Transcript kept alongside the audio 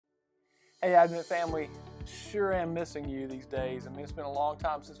Hey, Advent family, sure am missing you these days. I mean, it's been a long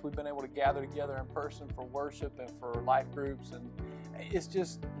time since we've been able to gather together in person for worship and for life groups, and it's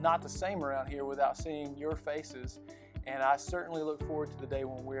just not the same around here without seeing your faces, and I certainly look forward to the day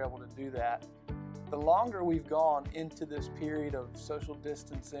when we're able to do that. The longer we've gone into this period of social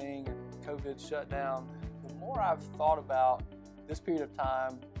distancing and COVID shutdown, the more I've thought about this period of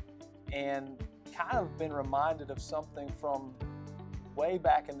time and kind of been reminded of something from way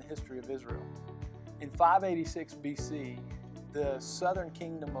back in the history of Israel. In 586 BC, the southern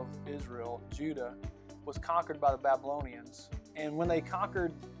kingdom of Israel, Judah, was conquered by the Babylonians. And when they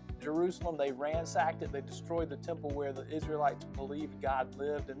conquered Jerusalem, they ransacked it, they destroyed the temple where the Israelites believed God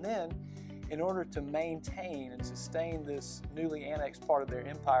lived. And then, in order to maintain and sustain this newly annexed part of their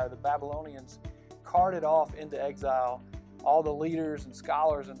empire, the Babylonians carted off into exile all the leaders and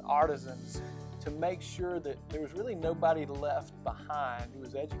scholars and artisans to make sure that there was really nobody left behind who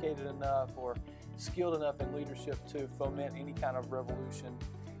was educated enough or skilled enough in leadership to foment any kind of revolution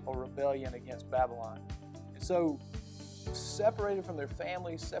or rebellion against Babylon. And so, separated from their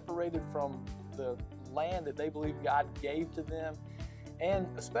families, separated from the land that they believed God gave to them, and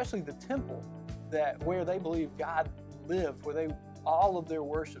especially the temple where they believed God lived, where all of their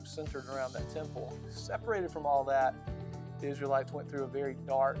worship centered around that temple. Separated from all that, the Israelites went through a very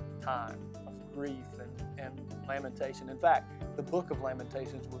dark time of grief and lamentation. In fact, the book of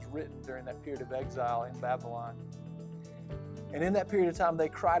Lamentations was written during that period of exile in Babylon. And in that period of time, they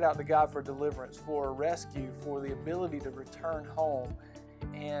cried out to God for deliverance, for rescue, for the ability to return home.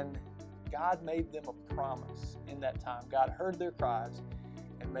 And God made them a promise in that time. God heard their cries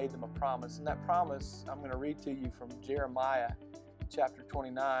and made them a promise. And that promise, I'm going to read to you from Jeremiah chapter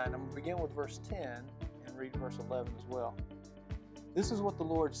 29. I'm going to begin with verse 10 and read verse 11 as well. This is what the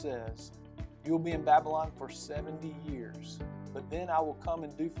Lord says. You will be in Babylon for 70 years, but then I will come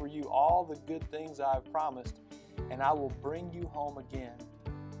and do for you all the good things I have promised, and I will bring you home again.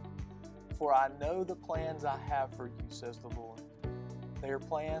 For I know the plans I have for you, says the Lord. They are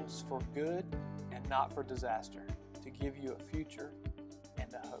plans for good and not for disaster, to give you a future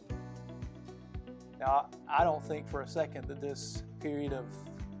and a hope. Now, I don't think for a second that this period of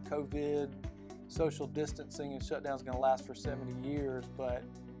COVID, social distancing, and shutdown is going to last for 70 years, but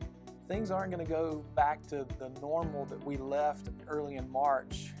things aren't going to go back to the normal that we left early in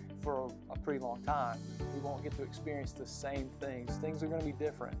March for a pretty long time. We won't get to experience the same things. Things are going to be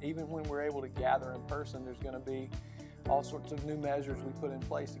different. Even when we're able to gather in person, there's going to be all sorts of new measures we put in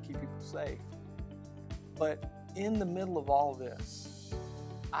place to keep people safe. But in the middle of all this,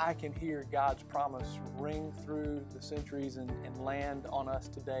 I can hear God's promise ring through the centuries and land on us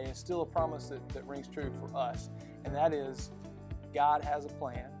today. It's still a promise that rings true for us, and that is God has a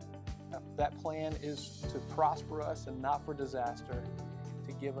plan. That plan is to prosper us and not for disaster,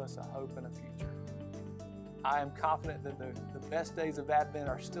 to give us a hope and a future. I am confident that the best days of Advent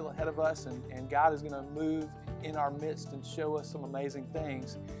are still ahead of us, and God is going to move in our midst and show us some amazing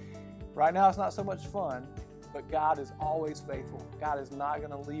things. Right now it's not so much fun, but God is always faithful. God is not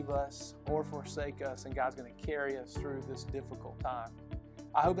going to leave us or forsake us, and God's going to carry us through this difficult time.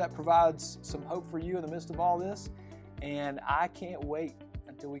 I hope that provides some hope for you in the midst of all this, and I can't wait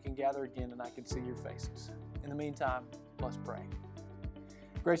until we can gather again and I can see your faces. In the meantime, let's pray.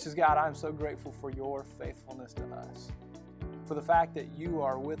 Gracious God, I'm so grateful for your faithfulness to us, for the fact that you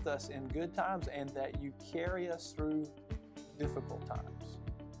are with us in good times and that you carry us through difficult times.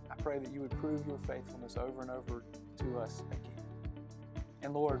 I pray that you would prove your faithfulness over and over to us again.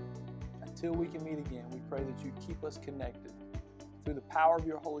 And Lord, until we can meet again, we pray that you keep us connected through the power of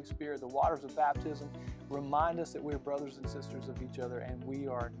your Holy Spirit, the waters of baptism. Remind us that we're brothers and sisters of each other and we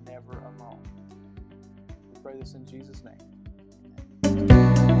are never alone. We pray this in Jesus' name.